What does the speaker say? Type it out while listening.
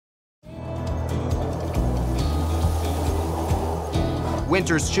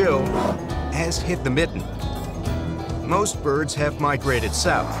winter's chill has hit the mitten. Most birds have migrated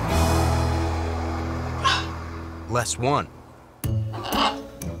south. Less one.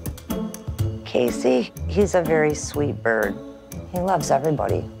 Casey, he's a very sweet bird. He loves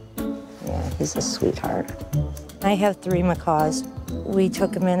everybody. Yeah, he's a sweetheart. I have 3 macaws. We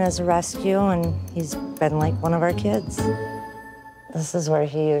took him in as a rescue, and he's been like one of our kids. This is where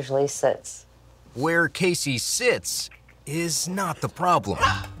he usually sits. Where Casey sits is not the problem.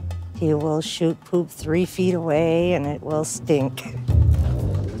 He will shoot poop 3 feet away, and it will stink.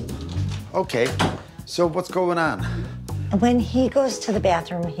 Okay, so what's going on? When he goes to the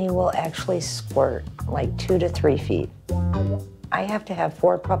bathroom, he will actually squirt like 2 to 3 feet. I have to have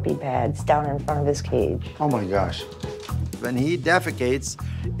 4 puppy pads down in front of his cage. Oh my gosh. When he defecates,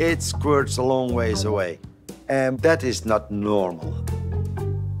 it squirts a long ways away. And that is not normal.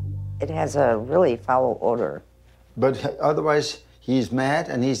 It has a really foul odor. But otherwise, he's mad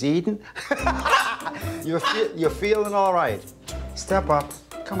and he's eating. You're feeling all right. Step up.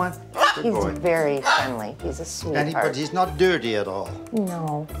 Come on. Good He's boy. very friendly. He's a sweetheart. But he's not dirty at all.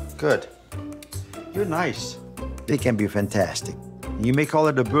 No. Good. You're nice. They can be fantastic. You may call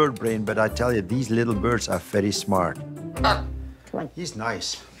it a bird brain, but I tell you, these little birds are very smart. Come on. He's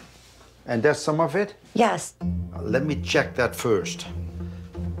nice. And that's some of it? Yes. Let me check that first.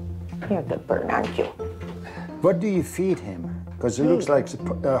 You're a good bird, aren't you? What do you feed him? Because it looks like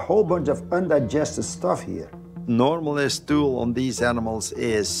a whole bunch of undigested stuff here. Normal stool on these animals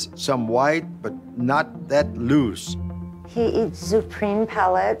is some white, but not that loose. He eats Supreme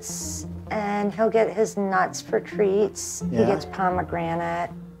pellets, and he'll get his nuts for treats. Yeah. He gets pomegranate.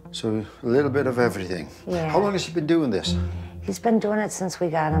 So a little bit of everything. Yeah. How long has he been doing this? He's been doing it since we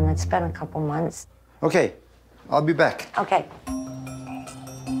got him. It's been a couple months. Okay, I'll be back. Okay.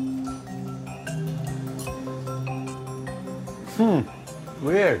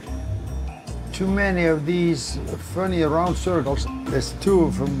 Weird. Too many of these funny round circles. There's 2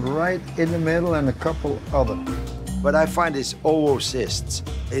 of them right in the middle and a couple other. What I find is oocysts.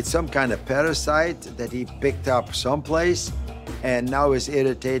 It's some kind of parasite that he picked up someplace and now is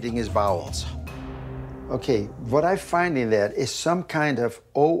irritating his bowels. Okay, what I find in there is some kind of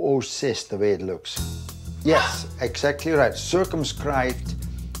oocyst, the way it looks. Yes, exactly right. Circumscribed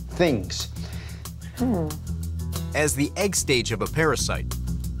things. As the egg stage of a parasite,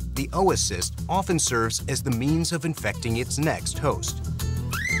 the oocyst often serves as the means of infecting its next host.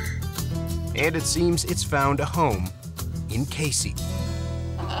 And it seems it's found a home in Casey.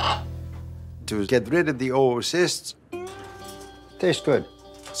 To get rid of the oocysts, tastes good.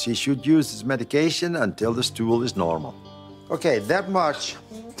 She should use this medication until the stool is normal. Okay, that much,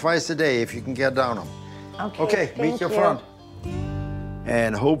 twice a day if you can get down them. Okay, meet your front.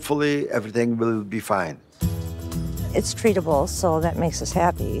 And hopefully everything will be fine. It's treatable, so that makes us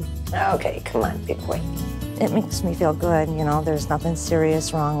happy. Okay, come on, big boy. It makes me feel good, you know, there's nothing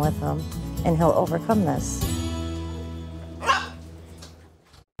serious wrong with him, and he'll overcome this.